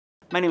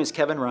My name is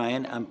Kevin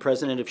Ryan. I'm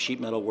president of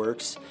Sheet Metal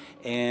Werks,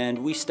 and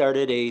we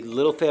started a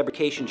little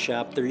fabrication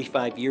shop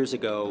 35 years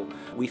ago.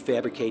 We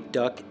fabricate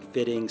duct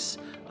fittings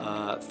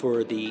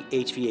for the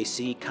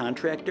HVAC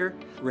contractor,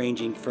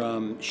 ranging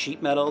from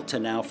sheet metal to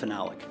now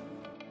phenolic.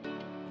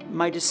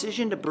 My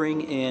decision to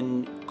bring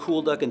in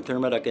KoolDuct and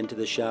Thermaduct into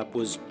the shop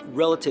was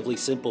relatively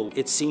simple.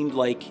 It seemed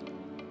like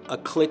a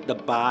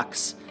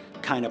click-the-box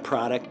kind of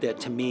product that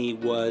to me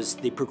was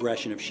the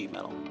progression of sheet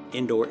metal.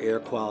 Indoor air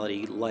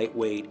quality,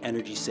 lightweight,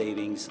 energy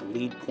savings,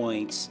 lead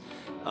points,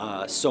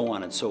 so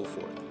on and so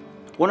forth.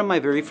 One of my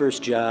very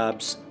first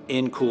jobs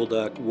in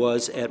KoolDuct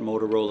was at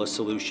Motorola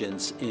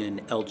Solutions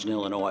in Elgin,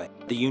 Illinois.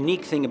 The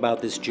unique thing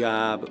about this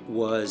job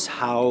was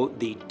how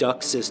the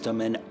duct system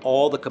and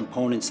all the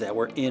components that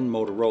were in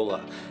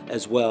Motorola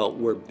as well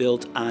were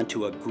built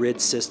onto a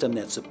grid system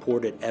that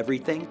supported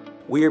everything.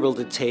 We were able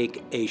to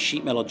take a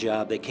sheet metal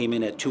job that came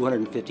in at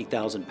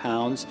 250,000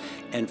 pounds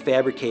and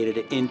fabricated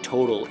it in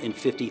total in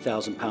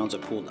 50,000 pounds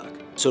of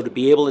KoolDuct. So to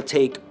be able to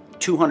take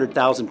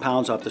 200,000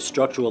 pounds off the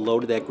structural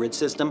load of that grid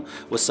system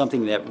was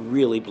something that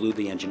really blew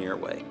the engineer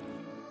away.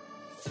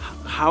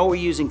 How are we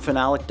using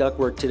phenolic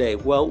ductwork today?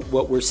 Well,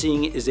 what we're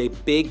seeing is a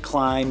big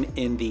climb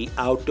in the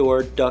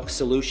outdoor duct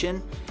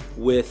solution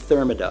with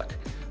Thermaduct.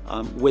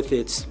 With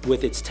its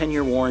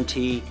 10-year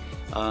warranty,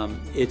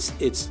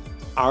 it's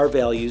R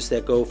values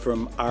that go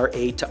from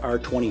R8 to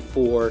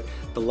R24,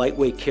 the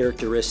lightweight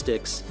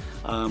characteristics,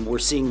 we're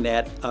seeing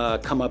that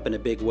come up in a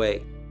big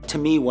way. To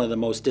me, one of the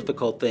most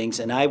difficult things,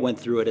 and I went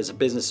through it as a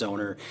business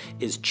owner,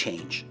 is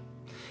change.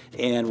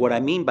 And what I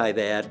mean by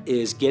that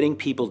is getting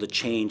people to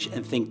change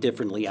and think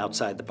differently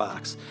outside the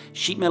box.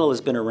 Sheet metal has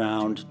been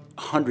around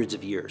hundreds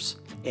of years,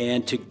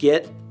 and to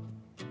get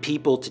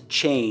people to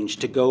change,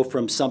 to go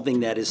from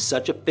something that is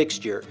such a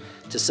fixture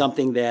to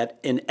something that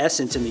in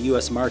essence in the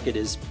US market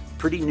is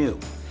pretty new,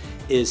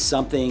 is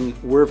something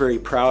we're very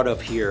proud of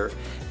here.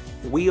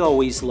 We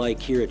always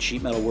here at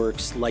Sheet Metal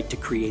Werks like to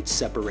create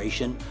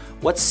separation.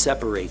 What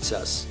separates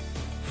us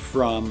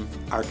from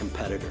our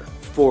competitor?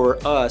 For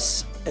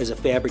us as a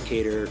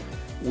fabricator,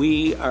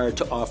 we are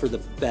to offer the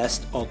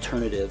best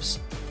alternatives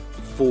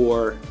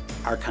for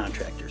our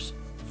contractors,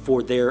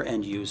 for their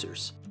end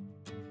users.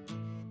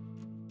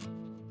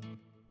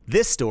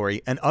 This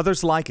story and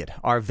others like it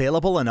are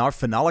available in our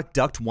Phenolic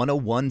Duct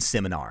 101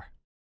 seminar.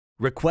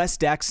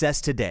 Request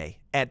access today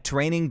at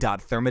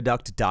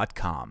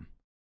training.thermaduct.com.